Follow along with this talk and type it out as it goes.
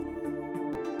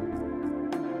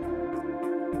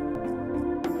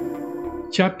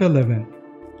Chapter 11.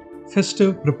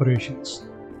 Festive Preparations.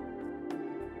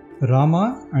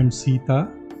 Rama and Sita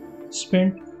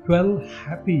spent 12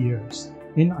 happy years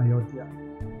in Ayodhya.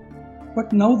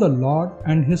 But now the Lord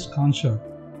and his consort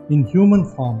in human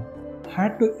form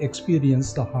had to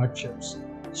experience the hardships,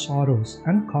 sorrows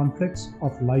and conflicts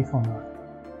of life on earth.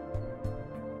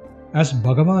 As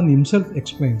Bhagavan himself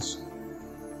explains,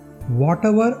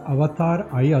 whatever avatar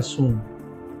I assume,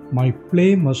 my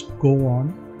play must go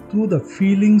on through the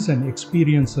feelings and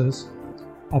experiences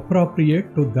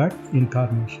appropriate to that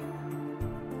incarnation.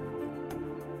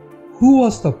 Who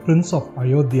was the Prince of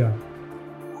Ayodhya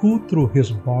who through his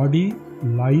body,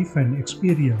 life and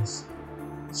experience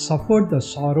suffered the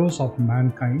sorrows of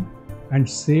mankind and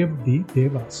saved the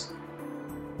Devas?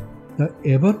 The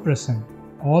ever-present,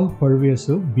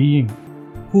 all-pervasive being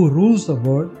who rules the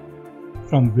world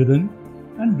from within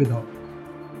and without.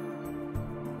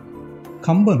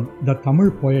 Kamban, the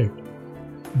Tamil poet,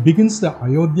 begins the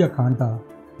Ayodhya Kanta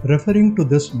referring to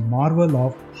this marvel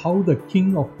of how the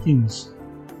King of Kings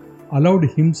allowed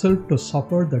himself to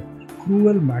suffer the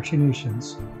cruel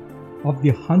machinations of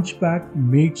the hunchback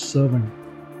maid servant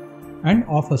and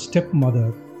of a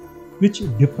stepmother, which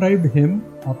deprived him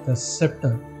of the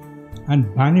scepter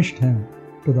and banished him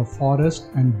to the forest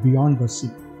and beyond the sea.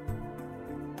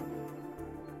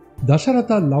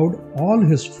 Dasharatha loved all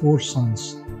his 4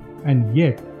 sons, and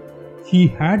yet he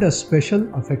had a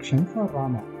special affection for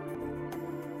Rama,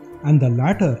 and the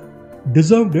latter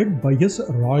deserved it by his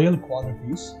royal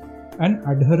qualities and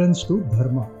adherence to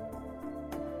Dharma.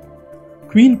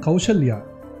 Queen Kaushalya,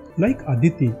 like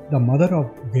Aditi, the mother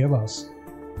of Devas,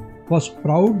 was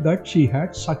proud that she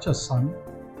had such a son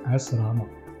as Rama.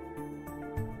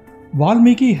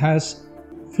 Valmiki has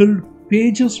filled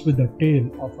pages with the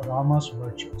tale of Rama's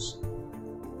virtues.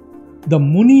 The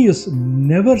Muni is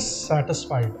never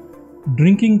satisfied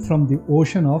drinking from the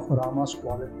ocean of Rama's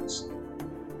qualities.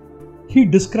 He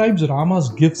describes Rama's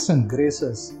gifts and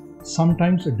graces,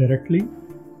 sometimes directly,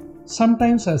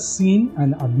 sometimes as seen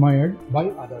and admired by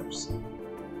others.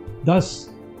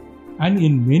 Thus, and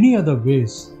in many other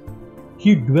ways,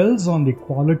 he dwells on the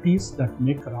qualities that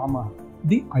make Rama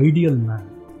the ideal man.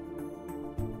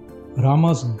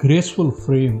 Rama's graceful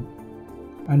frame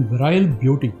and virile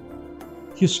beauty,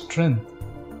 his strength,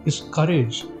 his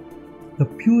courage, the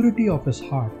purity of his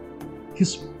heart,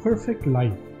 his perfect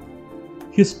life,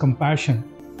 his compassion,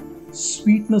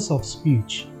 sweetness of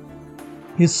speech,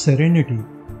 his serenity,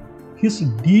 his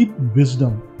deep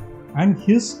wisdom, and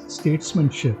his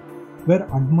statesmanship were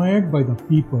admired by the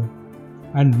people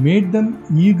and made them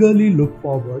eagerly look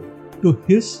forward to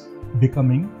his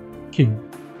becoming king.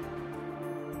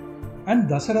 And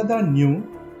Dasharatha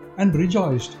knew and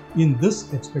rejoiced in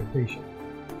this expectation.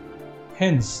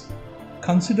 Hence,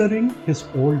 considering his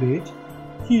old age,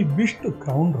 he wished to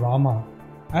crown Rama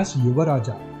as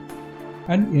Yuvaraja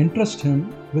and entrust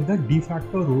him with the de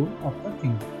facto rule of the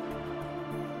kingdom.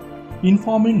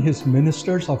 Informing his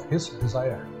ministers of his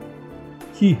desire,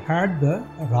 he had the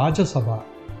Rajya Sabha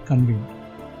convened.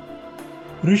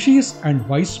 Rishis and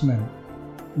wise men,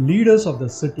 leaders of the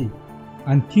city,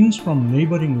 and kings from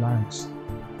neighboring lands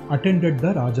attended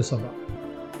the Rajya Sabha.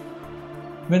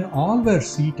 When all were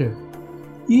seated,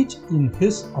 each in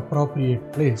his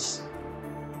appropriate place,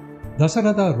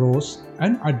 Dasharatha rose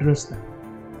and addressed them.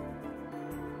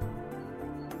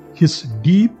 His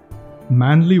deep,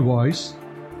 manly voice,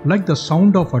 like the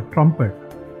sound of a trumpet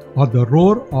or the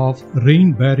roar of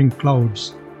rain-bearing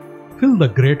clouds, filled the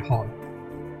great hall.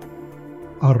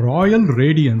 A royal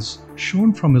radiance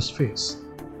shone from his face.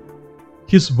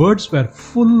 His words were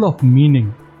full of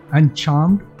meaning and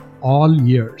charmed all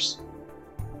ears.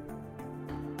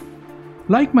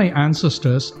 Like my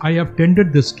ancestors, I have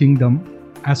tended this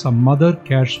kingdom as a mother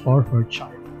cares for her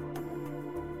child.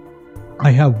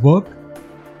 I have worked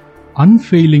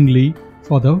unfailingly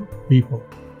for the people.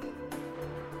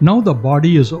 Now the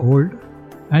body is old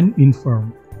and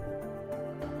infirm.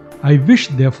 I wish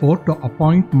therefore to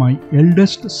appoint my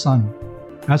eldest son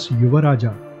as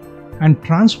Yuvaraja and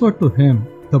transfer to him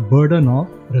the burden of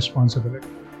responsibility.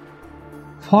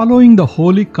 Following the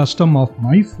holy custom of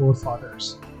my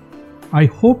forefathers, I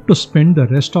hope to spend the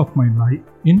rest of my life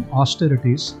in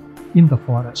austerities in the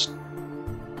forest.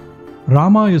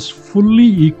 Rama is fully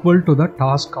equal to the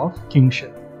task of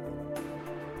kingship.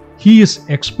 He is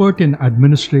expert in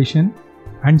administration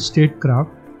and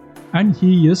statecraft, and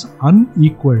he is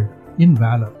unequaled in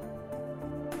valor.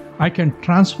 I can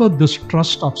transfer this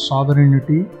trust of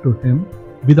sovereignty to him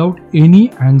without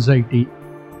any anxiety,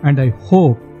 and I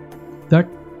hope that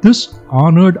this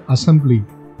honored assembly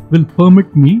will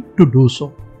permit me to do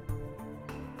so.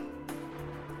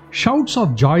 Shouts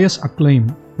of joyous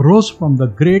acclaim rose from the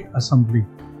great assembly,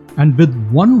 and with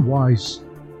one voice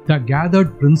the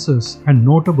gathered princes and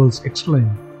notables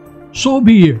exclaimed, "So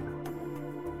be it!"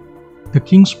 The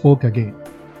king spoke again.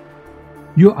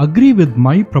 "You agree with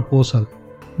my proposal,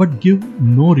 but give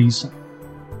no reason.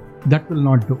 That will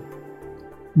not do.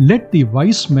 Let the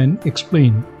wise men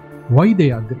explain why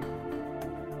they agree."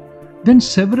 Then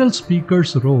several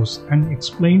speakers rose and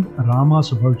explained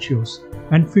Rama's virtues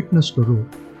and fitness to rule.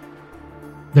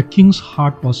 The king's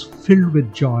heart was filled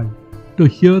with joy to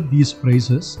hear these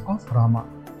praises of Rama.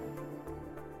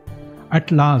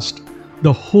 At last,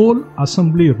 the whole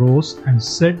assembly rose and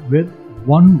said with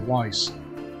one voice,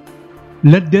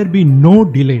 "Let there be no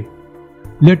delay.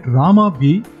 Let Rama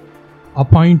be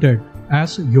appointed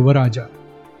as Yuvaraja."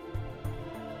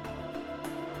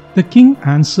 The king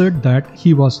answered that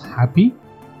he was happy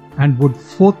and would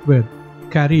forthwith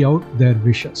carry out their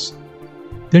wishes.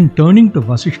 Then turning to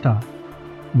Vasishtha,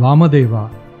 Vamadeva,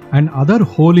 and other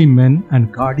holy men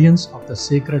and guardians of the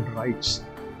sacred rites,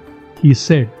 he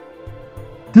said,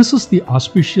 "This is the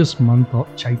auspicious month of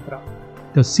Chaitra,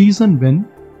 the season when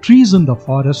trees in the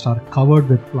forest are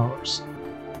covered with flowers.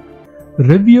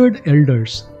 Revered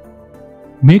elders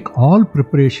make all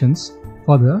preparations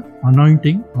for the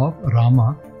anointing of Rama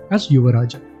as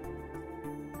Yuvaraja."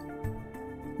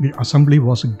 The assembly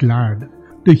was glad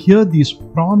to hear these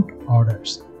prompt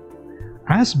orders.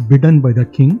 As bidden by the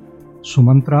king,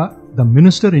 Sumantra, the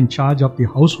minister in charge of the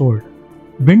household,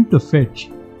 went to fetch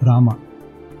Rama.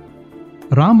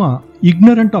 Rama,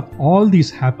 ignorant of all these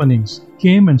happenings,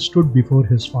 came and stood before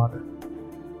his father.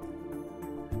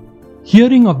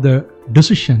 Hearing of the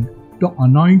decision to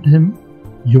anoint him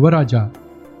Yuvaraja,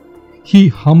 he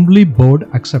humbly bowed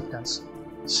acceptance,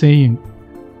 saying,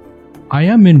 "I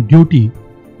am in duty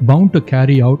bound to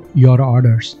carry out your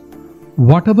orders,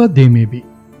 whatever they may be."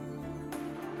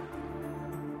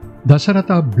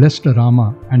 Dasharatha blessed Rama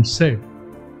and said,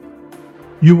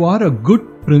 "You are a good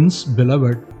prince,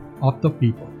 beloved of the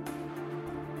people.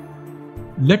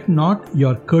 Let not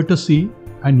your courtesy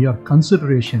and your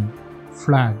consideration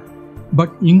flag,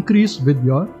 but increase with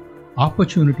your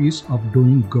opportunities of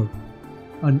doing good,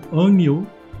 and earn you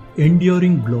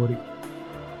enduring glory."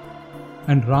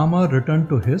 And Rama returned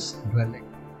to his dwelling.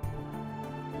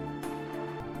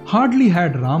 Hardly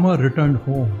had Rama returned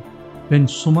home when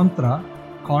Sumantra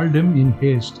called him in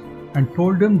haste and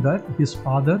told him that his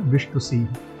father wished to see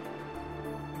him.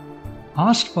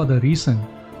 Asked for the reason,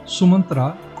 Sumantra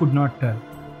could not tell.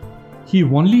 He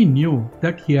only knew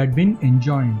that he had been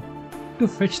enjoined to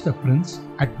fetch the prince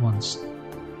at once.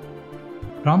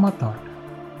 Rama thought,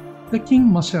 the king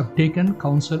must have taken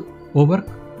counsel over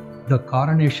the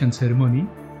coronation ceremony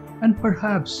and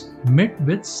perhaps met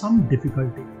with some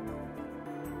difficulty.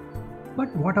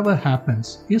 But whatever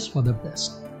happens is for the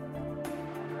best.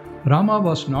 Rama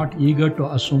was not eager to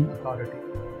assume authority,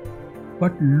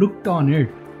 but looked on it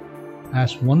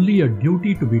as only a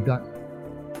duty to be done.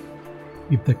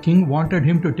 If the king wanted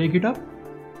him to take it up,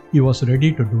 he was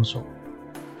ready to do so.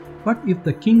 But if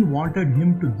the king wanted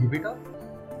him to give it up,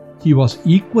 he was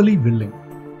equally willing.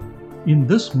 In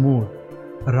this mood,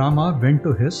 Rama went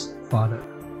to his father.